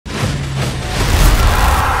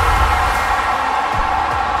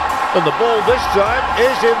And the ball this time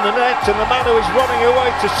is in the net, and the man who is running away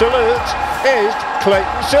to salute is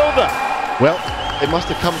Clayton Silva. Well, it must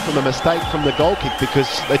have come from a mistake from the goal kick, because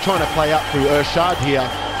they're trying to play up through Urshad here,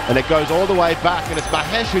 and it goes all the way back, and it's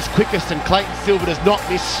Mahesh who's quickest, and Clayton Silva does not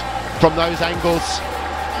miss from those angles.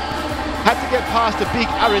 Had to get past a big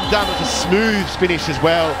Arindam with a smooth finish as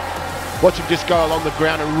well. Watch him just go along the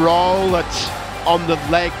ground and roll it on the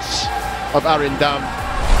legs of Arindam.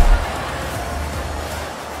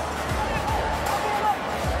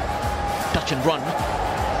 Touch and run.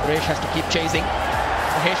 Suresh has to keep chasing.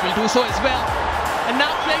 Mahesh will do so as well. And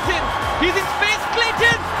now Clayton. He's in space.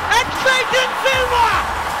 Clayton. And Clayton Silva.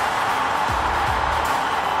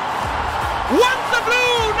 Once the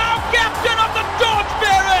blue, now captain of the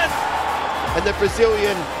torchbearers. And the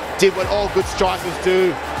Brazilian did what all good strikers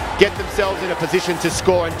do, get themselves in a position to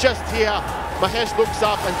score. And just here, Mahesh looks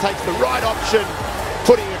up and takes the right option,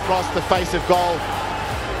 putting across the face of goal.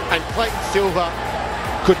 And Clayton Silva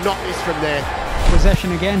could not miss from there.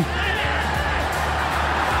 Possession again.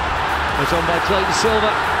 It's on by Clayton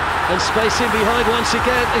Silva, and space in behind once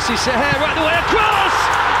again. This is Saher right the way across!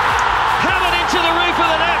 Hammered into the roof of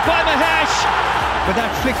the net by Mahesh. But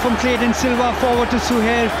that flick from Clayton Silva forward to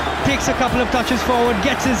Suhail, takes a couple of touches forward,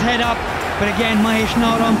 gets his head up. But again, Mahesh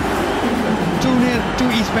Naorem, 2-0 to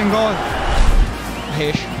East Bengal.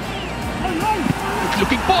 Mahesh.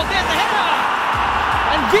 Looking ball, there's the header!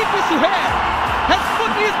 And VP Suhail has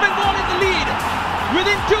put East Bengal in the lead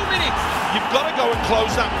within 2 minutes. You've got to go and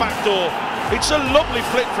close that back door. It's a lovely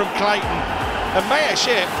flick from Clayton. And Mahesh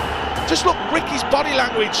here, just look, Ricky's body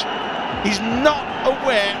language. He's not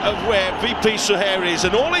aware of where VP Suhail is,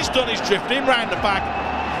 and all he's done is drift in round the back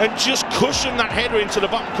and just cushion that header into the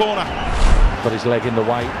bottom corner. Got his leg in the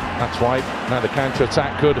way, that's why. Now the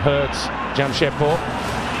counter-attack could hurt Jamshedpur.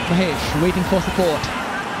 Mahesh waiting for support.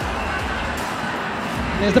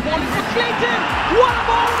 There's the ball in for Clayton. What a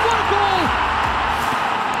ball, what a goal!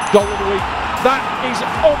 Goal of the week. That is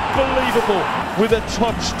unbelievable, with a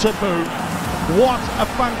touch to boot. What a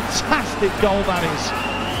fantastic goal that is.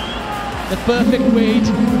 The perfect weight,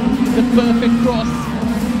 the perfect cross,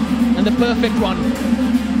 and the perfect run.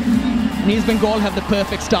 And East Bengal have the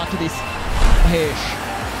perfect start to this. Mahesh.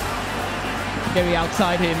 Very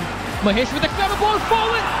outside him. Mahesh with a clever ball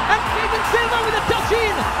forward, and Clayton Silva with a touch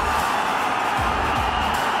in.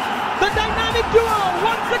 The dynamic duo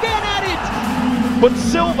once again at it. But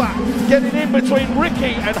Silva getting in between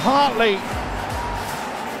Ricky and Hartley.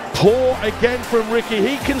 Poor again from Ricky.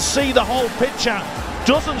 He can see the whole picture.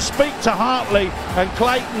 Doesn't speak to Hartley, and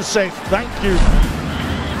Clayton says thank you.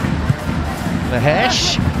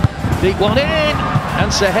 Mahesh, big one in,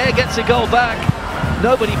 and Saher gets a goal back.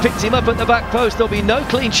 Nobody picked him up at the back post. There'll be no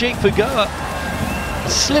clean sheet for Goa.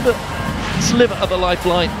 Sliver of a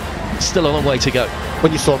lifeline. Still a long way to go.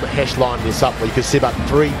 When you saw Mahesh line this up, well, you could see about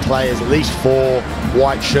 3 players, at least 4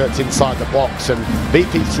 white shirts inside the box, and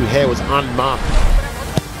VP Suhail was unmarked.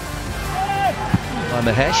 By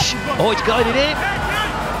Mahesh. Oh, it's guided in.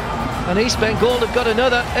 And East Bengal have got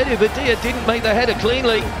another. Eddie Badia didn't make the header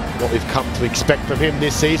cleanly. What we've come to expect from him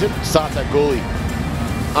this season, Sata Guli.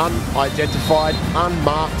 Unidentified,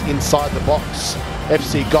 unmarked inside the box.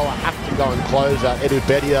 FC Goa have to go and close out Eddie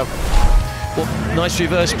Badia. Well, nice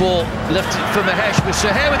reverse ball, left for Mahesh with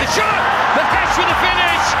Saher with the shot! Mahesh with the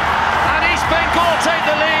finish! And East Bengal take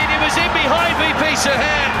the lead. It was in behind VP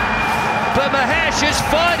Saher. But Mahesh has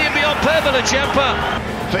fired him beyond Pervala Champa.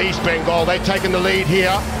 For East Bengal, they've taken the lead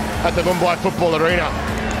here at the Mumbai Football Arena.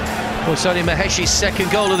 Well, it's only Mahesh's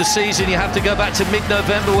second goal of the season. You have to go back to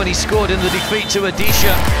mid-November when he scored in the defeat to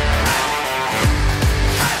Odisha.